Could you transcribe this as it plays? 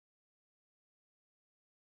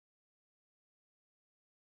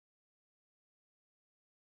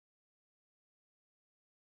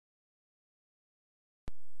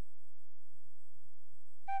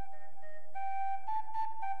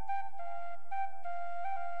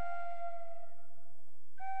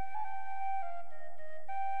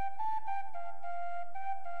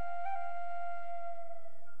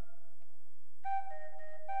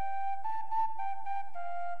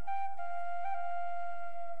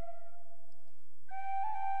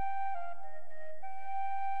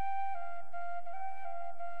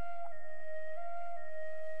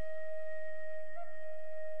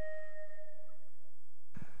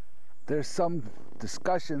There's some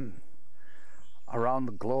discussion around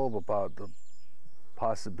the globe about the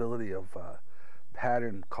possibility of a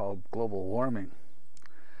pattern called global warming.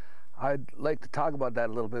 I'd like to talk about that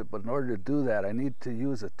a little bit, but in order to do that, I need to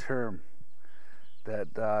use a term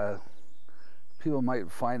that people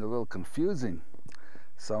might find a little confusing.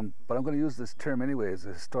 But I'm going to use this term anyway as a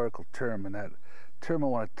historical term, and that term I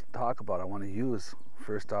want to talk about, I want to use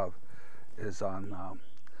first off, is on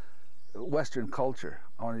Western culture.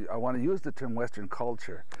 I want to use the term Western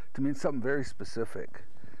culture to mean something very specific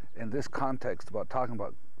in this context about talking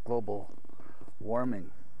about global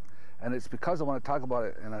warming. And it's because I want to talk about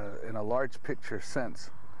it in a large picture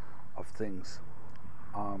sense of things.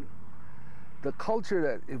 The culture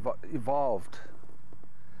that evolved,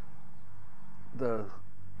 the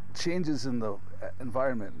changes in the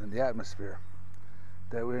environment and the atmosphere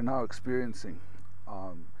that we're now experiencing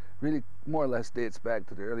really more or less dates back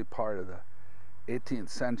to the early part of the 18th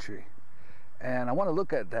century. And I want to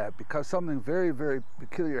look at that because something very, very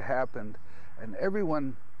peculiar happened, and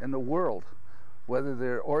everyone in the world, whether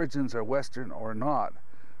their origins are Western or not,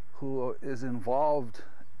 who is involved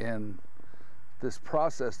in this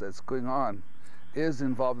process that's going on, is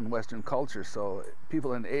involved in Western culture. So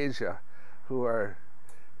people in Asia who are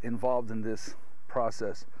involved in this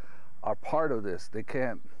process are part of this. They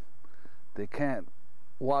can't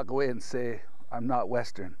walk away and say, I'm not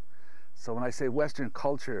Western. So when I say Western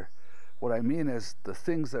culture, what I mean is the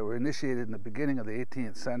things that were initiated in the beginning of the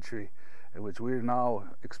 18th century, and which we're now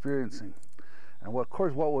experiencing. And of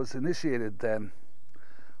course, what was initiated then,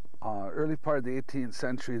 early part of the 18th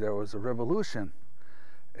century, there was a revolution,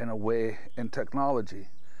 in a way, in technology.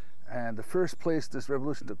 And the first place this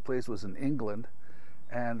revolution took place was in England,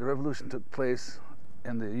 and the revolution took place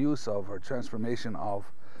in the use of, or transformation of,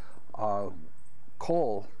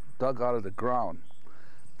 coal dug out of the ground.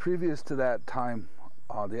 Previous to that time,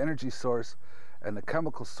 the energy source and the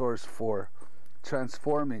chemical source for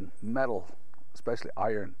transforming metal, especially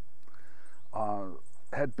iron,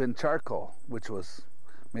 had been charcoal, which was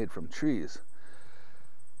made from trees.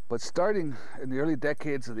 But starting in the early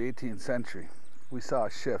decades of the 18th century, we saw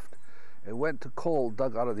a shift. It went to coal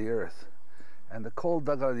dug out of the earth. And the coal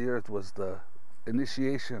dug out of the earth was the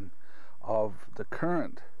initiation of the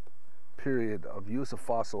current period of use of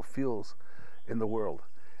fossil fuels in the world.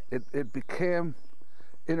 It became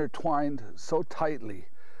intertwined so tightly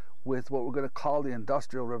with what we're going to call the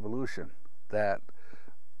Industrial Revolution that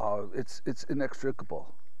it's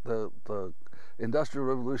inextricable. The Industrial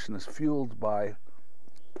Revolution is fueled by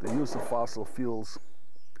the use of fossil fuels,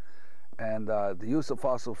 and the use of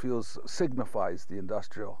fossil fuels signifies the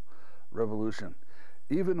Industrial Revolution.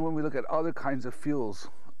 Even when we look at other kinds of fuels,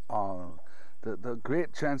 the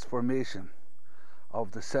great transformation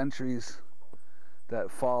of the centuries that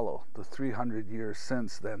follow, the 300 years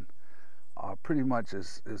since then, pretty much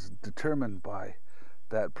is determined by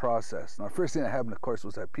that process. Now, the first thing that happened, of course,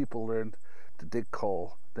 was that people learned to dig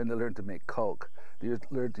coal. Then they learned to make coke. They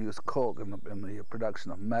learned to use coke in the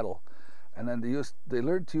production of metal. And then they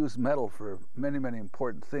learned to use metal for many, many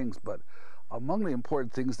important things. But among the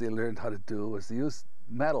important things they learned how to do was to use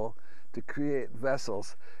metal to create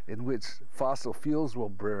vessels in which fossil fuels were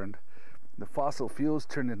burned. The fossil fuels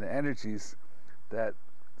turned into energies that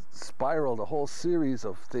spiraled a whole series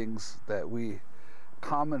of things that we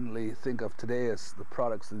commonly think of today as the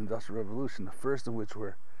products of the Industrial Revolution, the first of which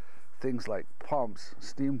were things like pumps,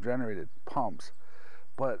 steam-generated pumps.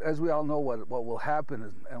 But as we all know, what will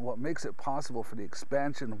happen and what makes it possible for the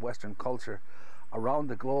expansion of Western culture around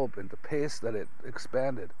the globe and the pace that it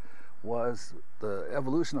expanded was the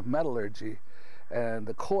evolution of metallurgy and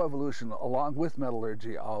the co-evolution along with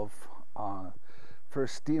metallurgy of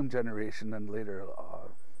first steam generation and later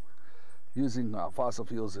using fossil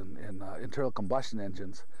fuels in internal combustion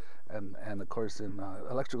engines and of course in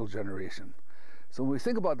electrical generation. So when we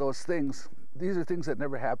think about those things, these are things that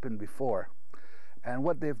never happened before. And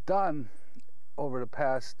what they've done over the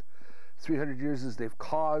past 300 years is they've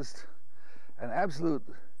caused an absolute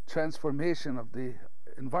transformation of the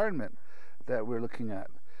environment that we're looking at.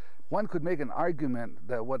 One could make an argument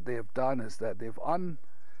that what they have done is that they've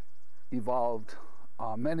unevolved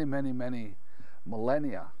many, many, many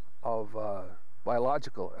millennia of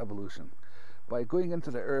biological evolution by going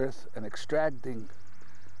into the earth and extracting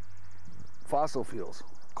fossil fuels,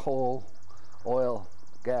 coal, oil,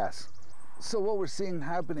 gas. So what we're seeing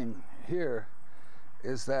happening here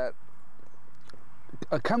is that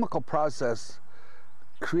a chemical process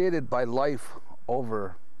created by life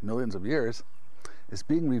over millions of years is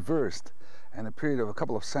being reversed in a period of a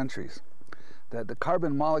couple of centuries. That the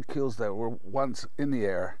carbon molecules that were once in the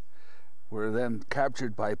air were then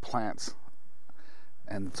captured by plants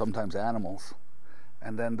and sometimes animals.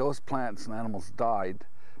 And then those plants and animals died,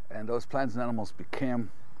 and those plants and animals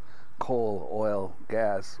became coal, oil,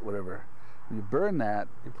 gas, whatever. When you burn that,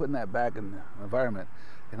 you're putting that back in the environment.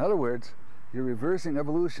 In other words, you're reversing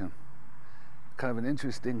evolution. Kind of an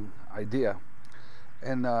interesting idea.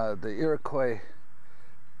 And the Iroquois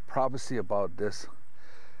prophecy about this,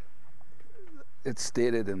 it's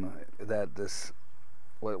stated in that this,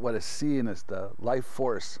 what is seen as the life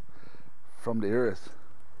force from the earth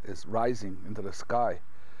is rising into the sky.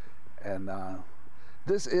 And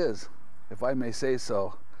this is, if I may say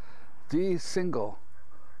so, the single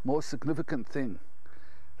most significant thing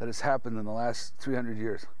that has happened in the last 300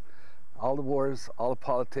 years. All the wars, all the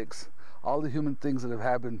politics, all the human things that have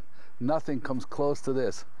happened, nothing comes close to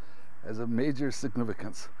this as a major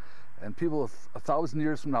significance. And people 1,000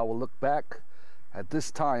 years from now will look back at this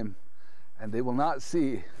time and they will not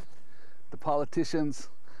see the politicians,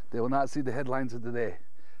 they will not see the headlines of the day.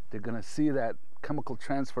 They're going to see that chemical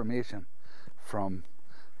transformation from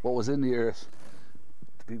what was in the earth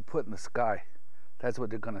to be put in the sky. That's what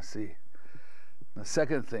they're going to see. The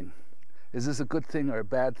second thing, is this a good thing or a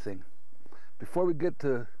bad thing? Before we get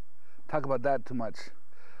to talk about that too much,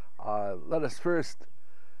 let us first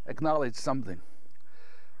acknowledge something.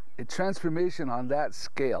 A transformation on that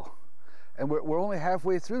scale, and we're only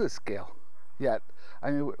halfway through the scale yet.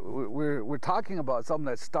 I mean, we're talking about something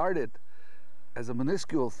that started as a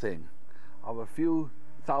minuscule thing of a few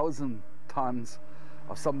thousand tons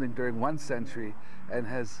of something during 1 century and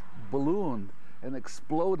has ballooned and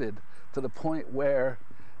exploded to the point where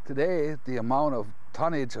today the amount of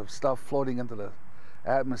tonnage of stuff floating into the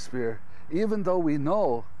atmosphere, even though we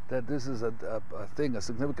know that this is a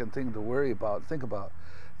significant thing to worry about, think about,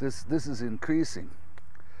 this is increasing.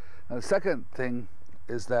 Now, the second thing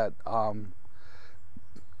is that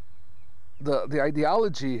the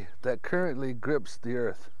ideology that currently grips the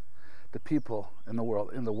earth, the people in the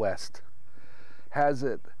world, in the West, has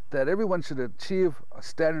it that everyone should achieve a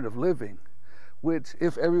standard of living, which,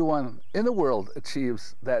 if everyone in the world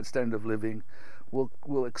achieves that standard of living,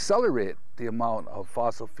 will accelerate the amount of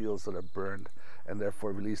fossil fuels that are burned and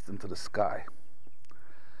therefore released into the sky.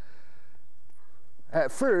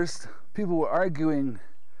 At first, people were arguing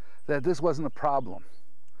that this wasn't a problem.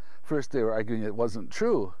 First, they were arguing it wasn't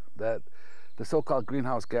true, that the so-called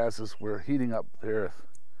greenhouse gases were heating up the earth.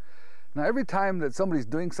 Now, every time that somebody's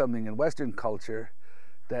doing something in Western culture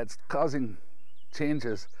that's causing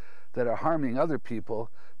changes that are harming other people,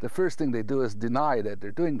 the first thing they do is deny that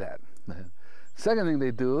they're doing that. Second thing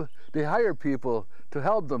they do, they hire people to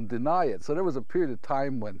help them deny it. So there was a period of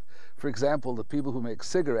time when, for example, the people who make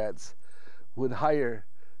cigarettes would hire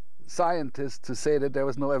scientists to say that there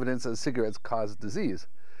was no evidence that cigarettes cause disease.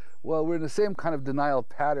 Well, we're in the same kind of denial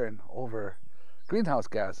pattern over greenhouse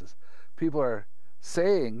gases. People are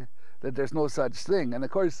saying that there's no such thing. And of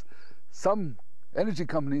course, some energy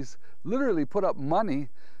companies literally put up money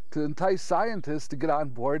to entice scientists to get on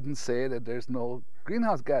board and say that there's no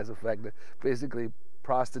greenhouse gas effect, basically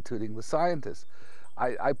prostituting the scientists.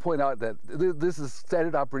 I point out that this is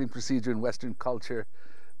standard operating procedure in Western culture.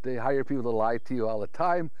 They hire people to lie to you all the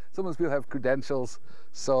time. Some of those people have credentials,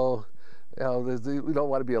 so we don't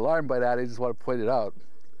want to be alarmed by that. I just want to point it out.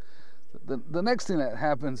 The next thing that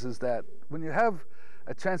happens is that when you have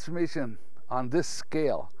a transformation on this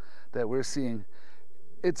scale that we're seeing,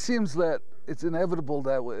 it seems that it's inevitable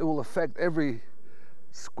that it will affect every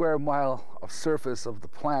square mile of surface of the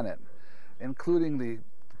planet, including the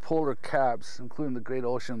polar caps, including the great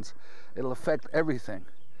oceans. It'll affect everything.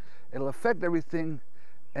 It'll affect everything,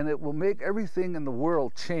 and it will make everything in the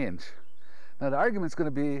world change. Now, the argument's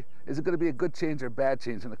going to be, is it going to be a good change or a bad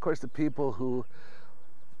change? And of course, the people who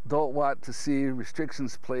don't want to see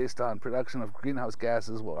restrictions placed on production of greenhouse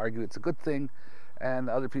gases will argue it's a good thing, and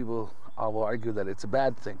other people will argue that it's a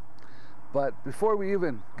bad thing. But before we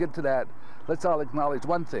even get to that, let's all acknowledge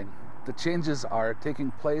one thing. The changes are taking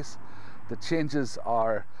place. The changes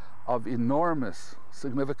are of enormous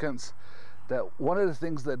significance. That one of the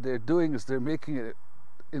things that they're doing is they're making it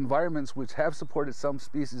environments which have supported some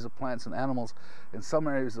species of plants and animals in some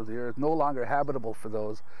areas of the earth no longer habitable for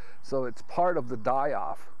those. So it's part of the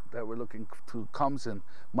die-off that we're looking to comes in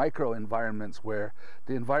micro environments where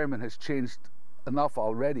the environment has changed enough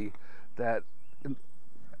already that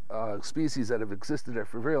species that have existed there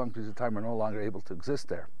for very long periods of time are no longer able to exist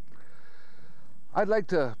there. I'd like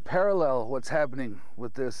to parallel what's happening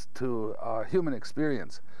with this to human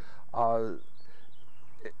experience.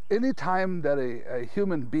 Any time that a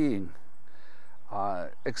human being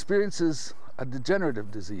experiences a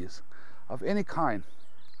degenerative disease of any kind,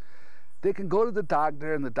 they can go to the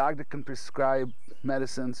doctor and the doctor can prescribe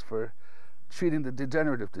medicines for treating the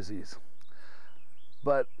degenerative disease.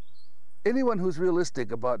 But anyone who's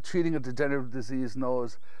realistic about treating a degenerative disease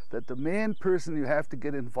knows that the main person you have to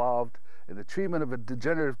get involved in the treatment of a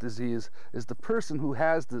degenerative disease is the person who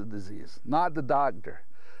has the disease, not the doctor.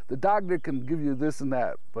 The doctor can give you this and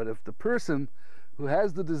that, but if the person who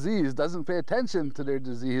has the disease doesn't pay attention to their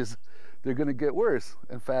disease, they're going to get worse.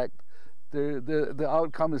 In fact, the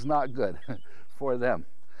outcome is not good for them.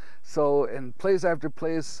 So in place after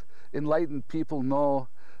place, enlightened people know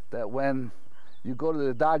that when you go to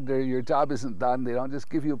the doctor, your job isn't done. They don't just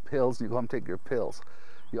give you pills and you go home and take your pills.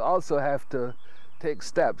 You also have to take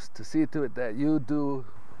steps to see to it that you do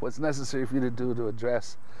what's necessary for you to do to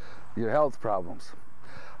address your health problems.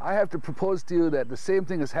 I have to propose to you that the same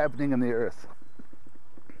thing is happening in the earth.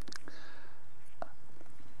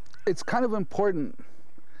 It's kind of important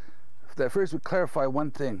that first we clarify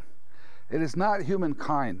one thing. It is not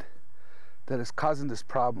humankind that is causing this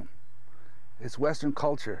problem. It's Western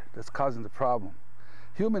culture that's causing the problem.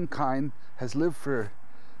 Humankind has lived for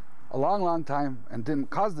a long, long time and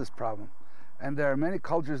didn't cause this problem. And there are many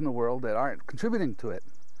cultures in the world that aren't contributing to it.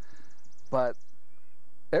 But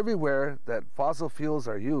everywhere that fossil fuels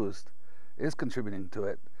are used is contributing to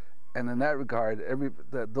it. And in that regard,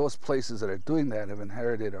 those places that are doing that have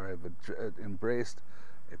inherited or have embraced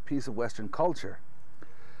a piece of Western culture.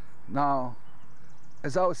 Now,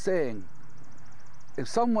 as I was saying, if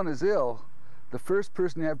someone is ill, the first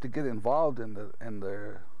person you have to get involved in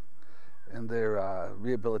their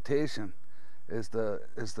rehabilitation is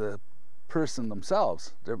the person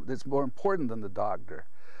themselves. It's more important than the doctor.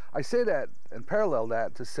 I say that and parallel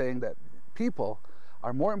that to saying that people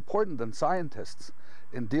are more important than scientists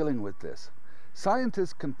in dealing with this.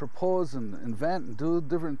 Scientists can propose and invent and do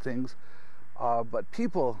different things, but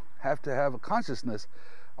people have to have a consciousness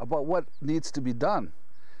about what needs to be done.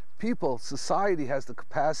 People, society has the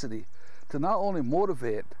capacity to not only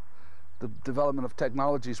motivate the development of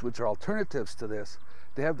technologies which are alternatives to this,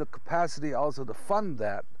 they have the capacity also to fund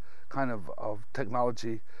that kind of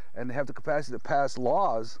technology, and they have the capacity to pass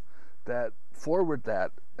laws that forward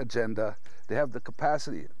that agenda. They have the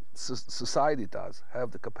capacity, society does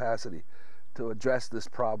have the capacity to address this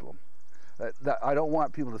problem. I don't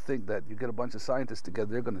want people to think that you get a bunch of scientists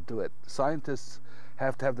together, they're going to do it. Scientists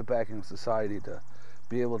have to have the backing of society to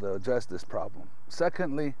be able to address this problem.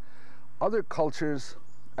 Secondly, other cultures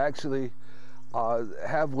actually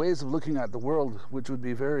have ways of looking at the world which would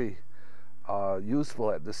be very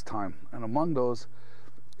useful at this time. And among those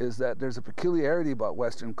is that there's a peculiarity about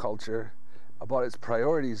Western culture, about its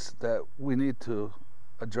priorities, that we need to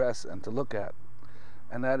address and to look at.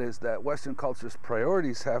 And that is that Western culture's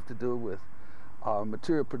priorities have to do with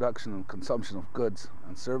material production and consumption of goods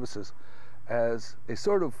and services as a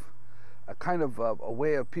kind of a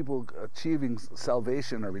way of people achieving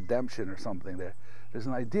salvation or redemption or something. There's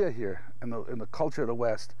an idea here in the culture of the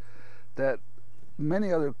West that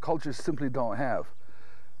many other cultures simply don't have.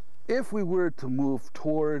 If we were to move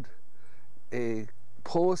toward a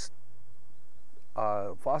post-fossil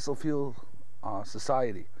fuel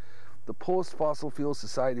society, the post-fossil fuel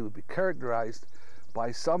society would be characterized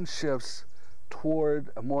by some shifts toward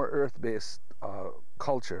a more earth-based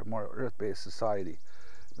culture, more earth-based society.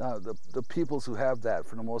 Now, the peoples who have that,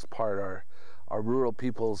 for the most part, are rural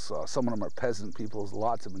peoples. Some of them are peasant peoples.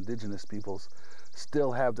 Lots of indigenous peoples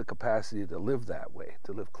still have the capacity to live that way,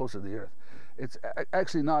 to live closer to the earth. It's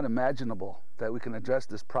actually not imaginable that we can address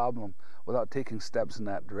this problem without taking steps in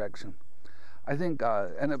that direction. I think,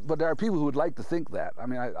 but there are people who would like to think that. I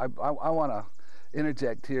mean, I want to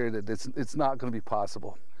interject here that it's not going to be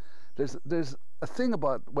possible. There's a thing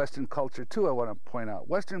about Western culture too I want to point out.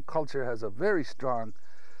 Western culture has a very strong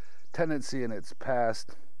tendency in its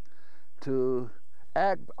past to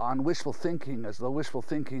act on wishful thinking as though wishful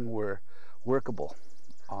thinking were workable.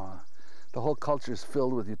 The whole culture is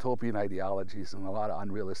filled with utopian ideologies and a lot of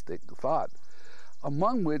unrealistic thought,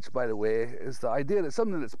 among which, by the way, is the idea that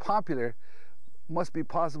something that's popular must be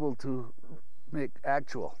possible to make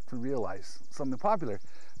actual, to realize something popular.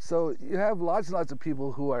 So you have lots and lots of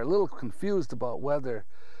people who are a little confused about whether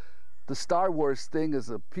the Star Wars thing is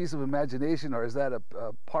a piece of imagination or is that a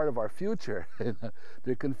part of our future.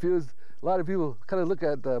 They're confused. A lot of people kind of look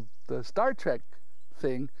at the Star Trek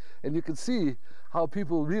thing, and you can see how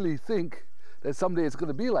people really think that someday it's going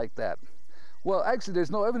to be like that. Well, actually,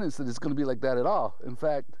 there's no evidence that it's going to be like that at all. In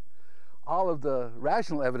fact, all of the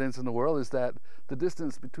rational evidence in the world is that the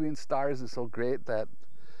distance between stars is so great that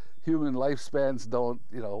human lifespans don't,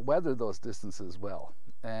 weather those distances well.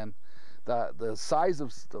 And the size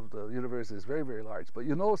of the universe is very, very large. But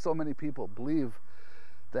so many people believe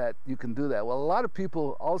that you can do that. Well, a lot of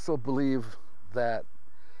people also believe that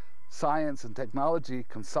science and technology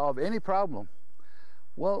can solve any problem.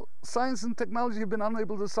 Well, science and technology have been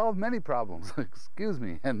unable to solve many problems. Excuse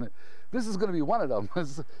me. And this is going to be one of them.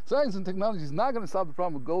 Science and technology is not going to solve the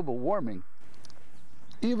problem of global warming.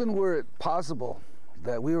 Even were it possible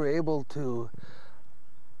that we were able to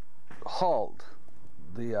halt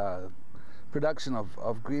the production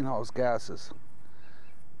of greenhouse gases,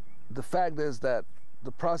 the fact is that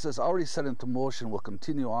the process already set into motion will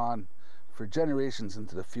continue on for generations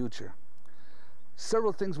into the future.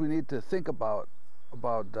 Several things we need to think about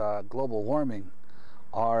global warming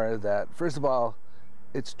are that, first of all,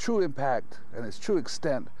 its true impact and its true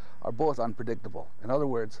extent are both unpredictable. In other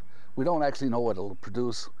words, we don't actually know what it'll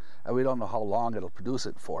produce, and we don't know how long it'll produce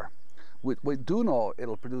it for. We do know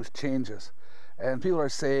it'll produce changes, and people are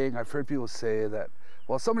saying, I've heard people say that,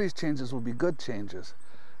 well, some of these changes will be good changes,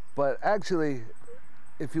 but actually,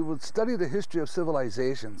 if you would study the history of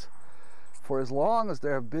civilizations, for as long as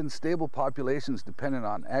there have been stable populations dependent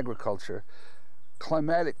on agriculture,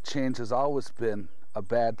 climatic change has always been a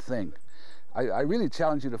bad thing. I really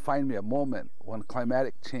challenge you to find me a moment when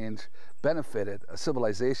climatic change benefited a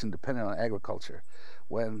civilization dependent on agriculture.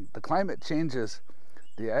 When the climate changes,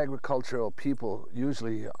 the agricultural people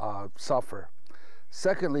usually suffer.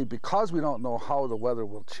 Secondly, because we don't know how the weather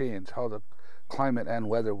will change, how the climate and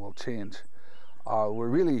weather will change, we're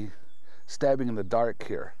really stabbing in the dark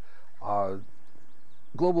here.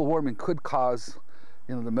 Global warming could cause,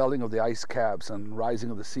 the melting of the ice caps and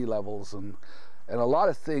rising of the sea levels and a lot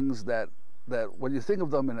of things that when you think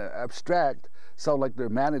of them in abstract sound like they're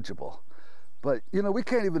manageable. But we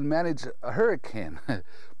can't even manage a hurricane,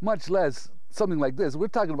 much less something like this. We're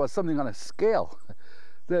talking about something on a scale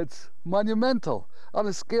that's monumental, on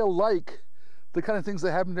a scale like the kind of things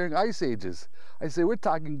that happen during ice ages. I say we're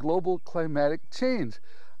talking global climatic change.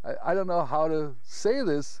 I don't know how to say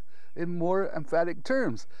this in more emphatic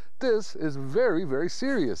terms. This is very, very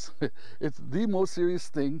serious. It's the most serious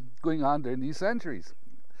thing going on during these centuries.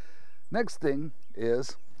 Next thing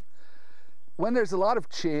is, when there's a lot of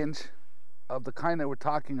change of the kind that we're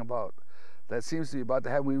talking about, that seems to be about to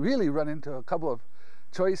happen, we really run into a couple of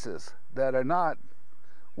choices that are not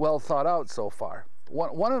well thought out so far.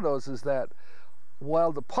 One of those is that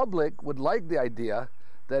while the public would like the idea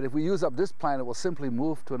that if we use up this planet, we'll simply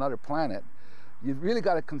move to another planet, you've really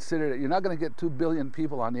got to consider that you're not going to get 2 billion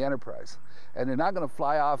people on the Enterprise, and they're not going to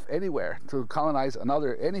fly off anywhere to colonize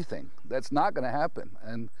another anything. That's not going to happen,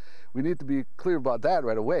 and we need to be clear about that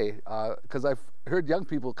right away, because I've heard young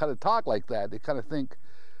people kind of talk like that. They kind of think,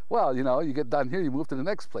 well, you get done here, you move to the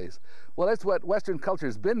next place. Well, that's what Western culture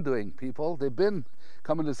has been doing, people. They've been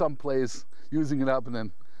coming to some place, using it up, and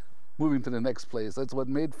then moving to the next place. That's what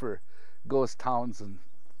made for ghost towns and,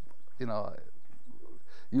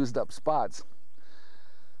 used up spots.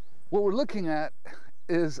 What we're looking at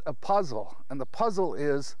is a puzzle, and the puzzle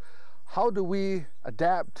is, how do we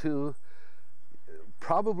adapt to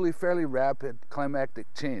probably fairly rapid climatic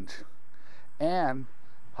change, and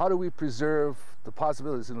how do we preserve the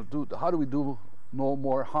possibilities, how do we do no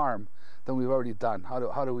more harm than we've already done?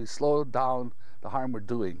 How do we slow down the harm we're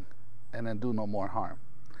doing and then do no more harm?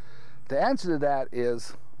 The answer to that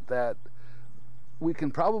is that we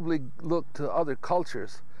can probably look to other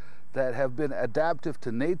cultures that have been adaptive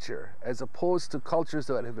to nature, as opposed to cultures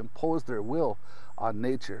that have imposed their will on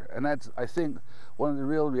nature. And that's, I think, one of the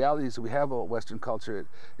real realities that we have about Western culture.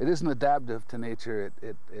 It isn't adaptive to nature,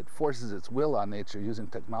 it forces its will on nature using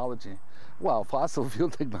technology, well, fossil fuel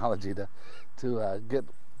technology to get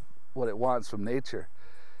what it wants from nature.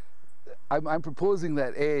 I'm proposing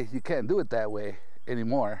that A, you can't do it that way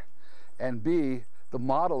anymore, and B, the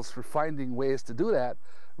models for finding ways to do that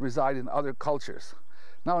reside in other cultures.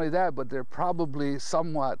 Not only that, but they're probably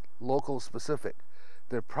somewhat local specific.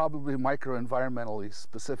 They're probably micro-environmentally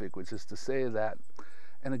specific, which is to say that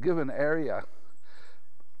in a given area,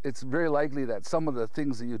 it's very likely that some of the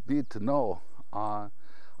things that you'd need to know are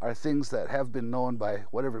things that have been known by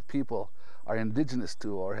whatever people are indigenous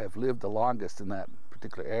to or have lived the longest in that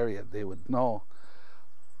particular area. They would know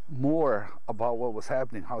more about what was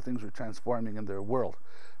happening, how things were transforming in their world.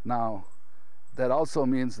 Now, that also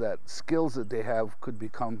means that skills that they have could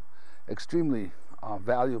become extremely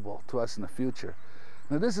valuable to us in the future.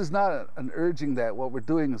 Now, this is not an urging that what we're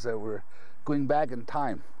doing is that we're going back in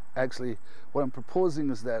time. Actually, what I'm proposing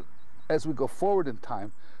is that as we go forward in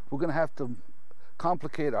time, we're going to have to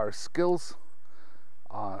complicate our skills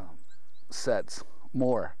sets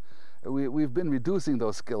more. We've been reducing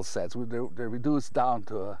those skill sets. They're reduced down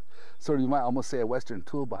to a sort of, you might almost say, a Western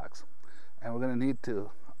toolbox. And we're going to need to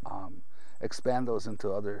expand those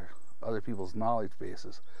into other other people's knowledge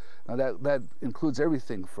bases. Now that includes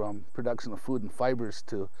everything from production of food and fibers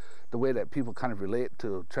to the way that people kind of relate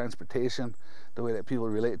to transportation, the way that people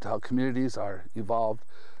relate to how communities are evolved,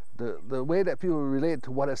 the way that people relate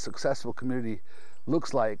to what a successful community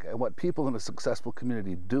looks like and what people in a successful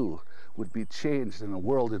community do would be changed in a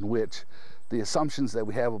world in which the assumptions that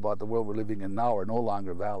we have about the world we're living in now are no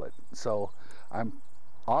longer valid. So I'm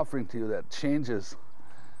offering to you that changes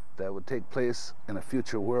that would take place in a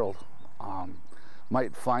future world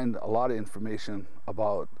might find a lot of information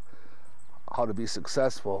about how to be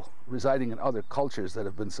successful residing in other cultures that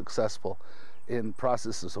have been successful in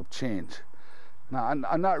processes of change. Now,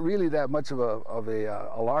 I'm not really that much of a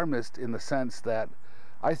alarmist in the sense that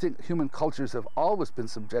I think human cultures have always been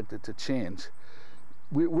subjected to change.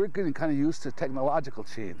 We're getting kind of used to technological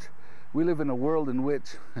change. We live in a world in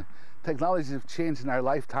which technologies have changed in our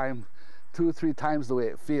lifetime 2 or 3 times the way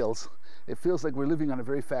it feels. It feels like we're living on a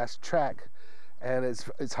very fast track, and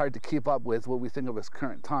it's hard to keep up with what we think of as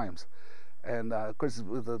current times. And of course,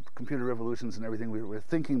 with the computer revolutions and everything, we're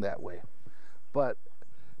thinking that way. But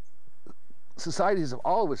societies have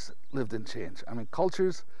always lived in change. I mean,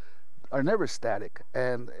 cultures are never static,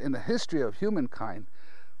 and in the history of humankind,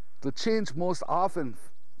 the change most often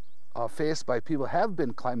faced by people have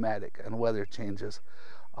been climatic and weather changes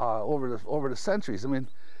over the centuries. I mean,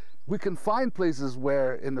 we can find places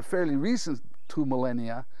where in the fairly recent 2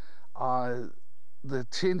 millennia, the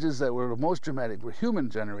changes that were the most dramatic were human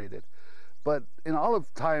generated. But in all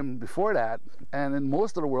of time before that, and in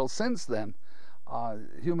most of the world since then,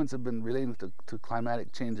 humans have been relating to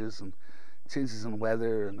climatic changes and changes in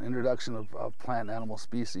weather and introduction of plant and animal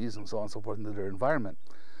species and so on and so forth into their environment.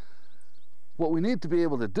 What we need to be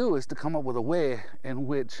able to do is to come up with a way in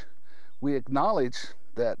which we acknowledge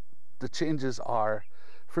that the changes are,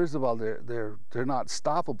 first of all, they're not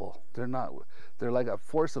stoppable. They're like a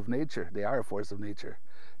force of nature. They are a force of nature,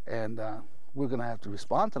 and we're going to have to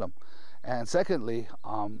respond to them. And secondly,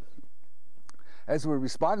 as we're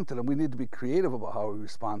responding to them, we need to be creative about how we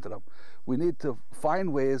respond to them. We need to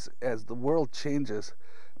find ways as the world changes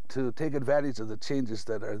to take advantage of the changes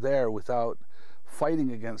that are there without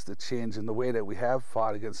fighting against the change in the way that we have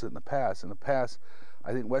fought against it in the past. In the past,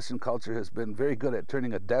 I think Western culture has been very good at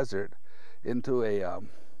turning a desert into a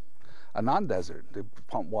non-desert. They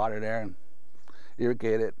pump water there and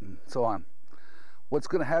irrigate it and so on. What's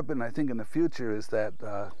going to happen, I think, in the future is that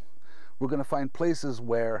we're going to find places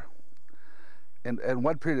where in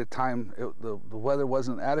one period of time the weather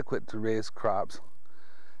wasn't adequate to raise crops,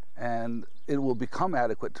 and it will become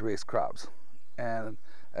adequate to raise crops. And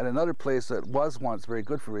at another place that was once very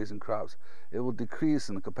good for raising crops, it will decrease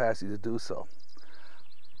in the capacity to do so.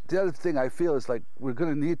 The other thing I feel is like we're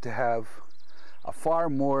going to need to have a far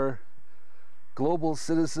more global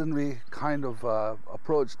citizenry kind of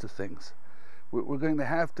approach to things. We're going to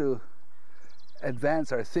have to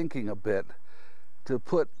advance our thinking a bit to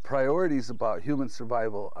put priorities about human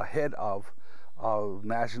survival ahead of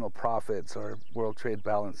national profits or world trade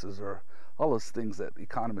balances or all those things that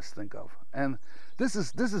economists think of. And this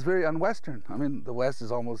is very un-Western. I mean, the West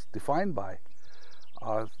is almost defined by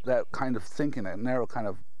that kind of thinking, that narrow kind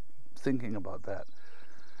of thinking about that.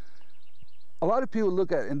 A lot of people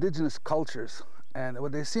look at indigenous cultures, and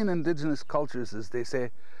what they see in indigenous cultures is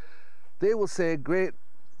they will say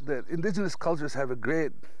that indigenous cultures have a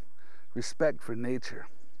great respect for nature.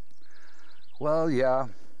 Well, yeah,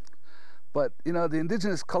 but you know, the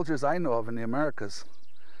indigenous cultures I know of in the Americas,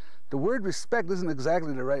 the word respect isn't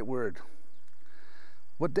exactly the right word.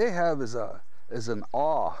 What they have is an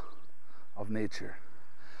awe of nature.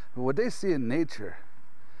 But what they see in nature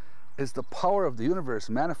is the power of the universe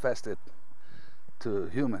manifested to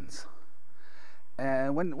humans.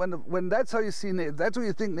 And when that's how you see nature, that's what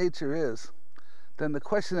you think nature is, then the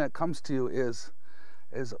question that comes to you is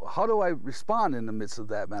how do I respond in the midst of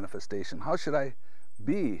that manifestation? How should I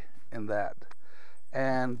be in that?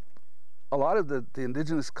 And a lot of the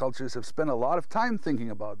indigenous cultures have spent a lot of time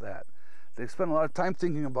thinking about that. They've spent a lot of time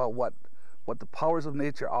thinking about what the powers of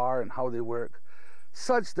nature are and how they work,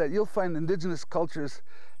 such that you'll find indigenous cultures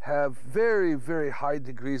have very, very high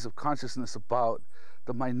degrees of consciousness about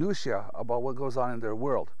the minutiae about what goes on in their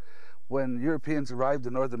world. When Europeans arrived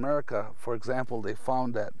in North America, for example, they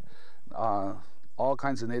found that all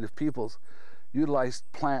kinds of native peoples utilized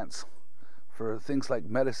plants for things like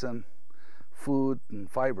medicine, food, and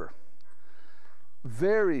fiber.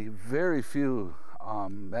 Very, very few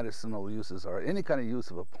medicinal uses or any kind of use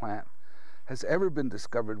of a plant has ever been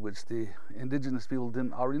discovered which the indigenous people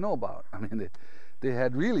didn't already know about. I mean, they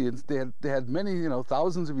had many,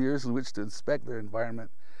 thousands of years in which to inspect their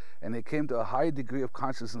environment, and they came to a high degree of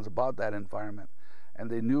consciousness about that environment. and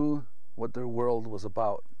they knew what their world was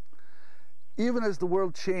about. Even as the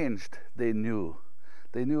world changed, they knew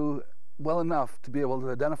well enough to be able to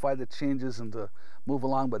identify the changes and to move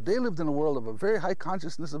along, but they lived in a world of a very high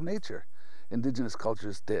consciousness of nature. Indigenous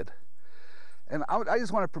cultures did. And I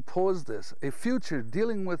just want to propose this. A future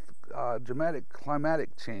dealing with dramatic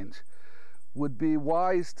climatic change would be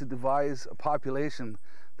wise to devise a population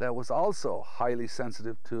that was also highly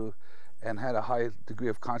sensitive to and had a high degree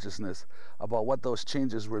of consciousness about what those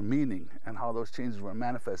changes were meaning and how those changes were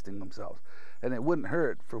manifesting themselves. And it wouldn't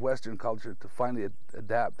hurt for Western culture to finally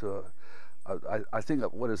adapt to I think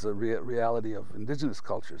what is the reality of indigenous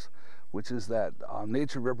cultures, which is that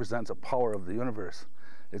nature represents a power of the universe.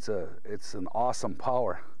 It's an awesome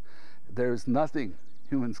power. There's nothing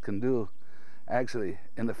humans can do actually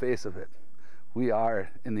in the face of it. We are,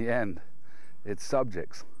 in the end, its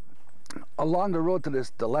subjects. Along the road to this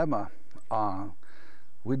dilemma,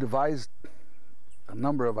 we devised a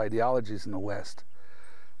number of ideologies in the West,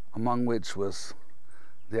 among which was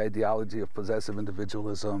the ideology of possessive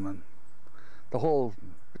individualism and the whole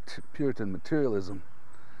Puritan materialism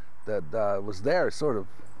that was there sort of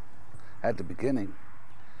at the beginning.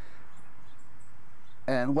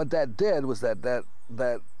 And what that did was that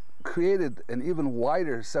created an even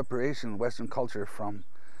wider separation in Western culture from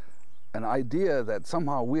an idea that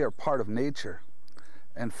somehow we are part of nature.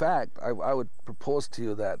 In fact, I would propose to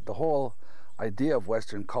you that the whole idea of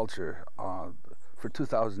Western culture for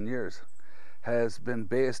 2,000 years has been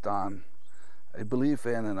based on a belief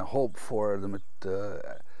in and a hope for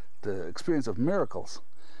the experience of miracles.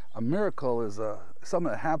 A miracle is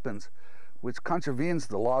something that happens which contravenes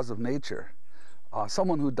the laws of nature.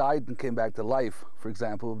 Someone who died and came back to life, for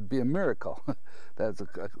example, would be a miracle. That's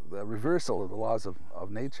a reversal of the laws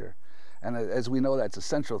of nature. And as we know, that's a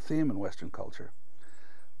central theme in Western culture.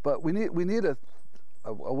 But we need a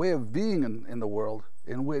way of being in the world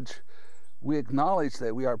in which we acknowledge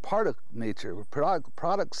that we are part of nature. We're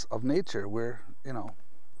products of nature. We're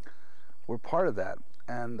part of that.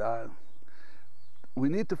 And we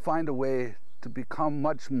need to find a way to become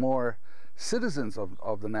much more citizens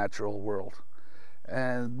of the natural world.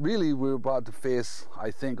 And really, we're about to face, I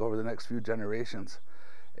think, over the next few generations,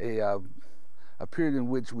 a period in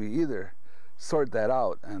which we either sort that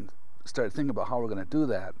out and start thinking about how we're going to do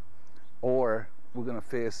that, or we're going to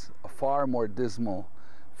face a far more dismal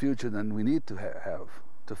future than we need to have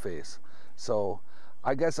to face. So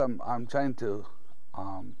I guess I'm trying to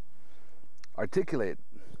articulate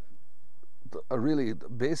a really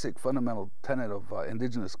basic fundamental tenet of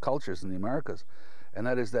indigenous cultures in the Americas, and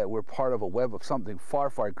that is that we're part of a web of something far,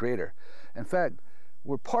 far greater. In fact,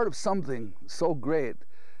 we're part of something so great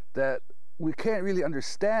that we can't really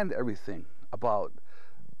understand everything about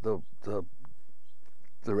the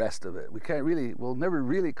rest of it. We'll never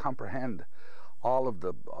really comprehend all of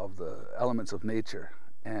the elements of nature.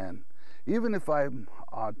 And even if I'm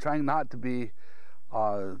trying not to be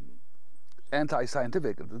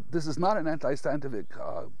anti-scientific, this is not an anti-scientific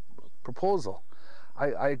proposal.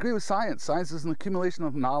 I agree with science. Science is an accumulation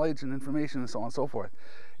of knowledge and information and so on and so forth.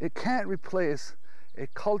 It can't replace a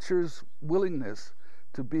culture's willingness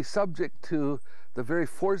to be subject to the very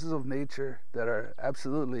forces of nature that are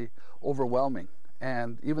absolutely overwhelming,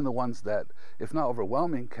 and even the ones that, if not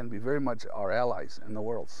overwhelming, can be very much our allies in the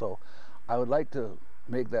world. So I would like to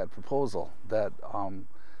make that proposal that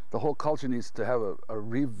the whole culture needs to have a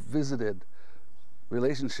revisited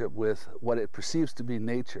relationship with what it perceives to be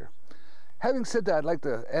nature. Having said that, I'd like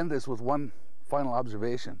to end this with one final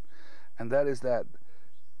observation, and that is that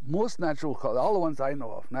most natural cultures, all the ones I know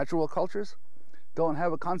of, natural cultures, don't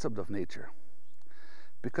have a concept of nature.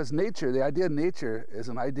 Because nature, the idea of nature is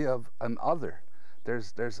an idea of an other.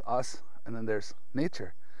 There's us, and then there's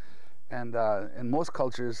nature. And in most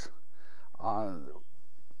cultures,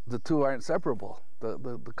 the two aren't separable.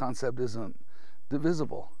 The concept isn't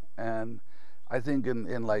divisible. And I think in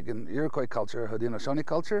Iroquois culture, Haudenosaunee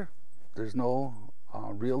culture, there's no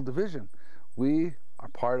real division. We are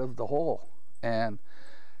part of the whole. And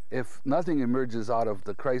if nothing emerges out of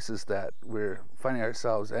the crisis that we're finding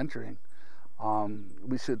ourselves entering,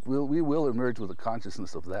 we will emerge with a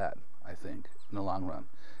consciousness of that, I think, in the long run.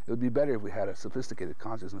 It would be better if we had a sophisticated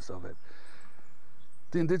consciousness of it.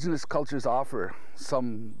 The indigenous cultures offer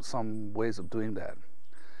some ways of doing that.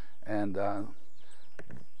 And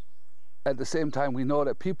at the same time, we know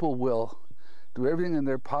that people will do everything in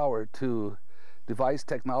their power to devise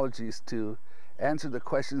technologies to answer the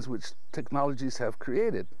questions which technologies have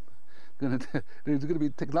created. There's going to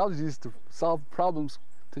be technologies to solve problems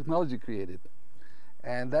technology created.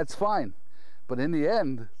 And that's fine. But in the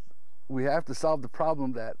end, we have to solve the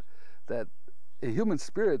problem that a human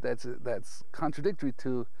spirit that's contradictory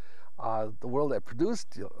to the world that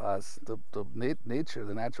produced us, nature,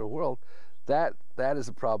 the natural world, that is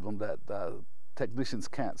a problem that technicians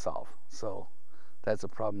can't solve. So that's a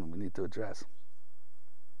problem we need to address.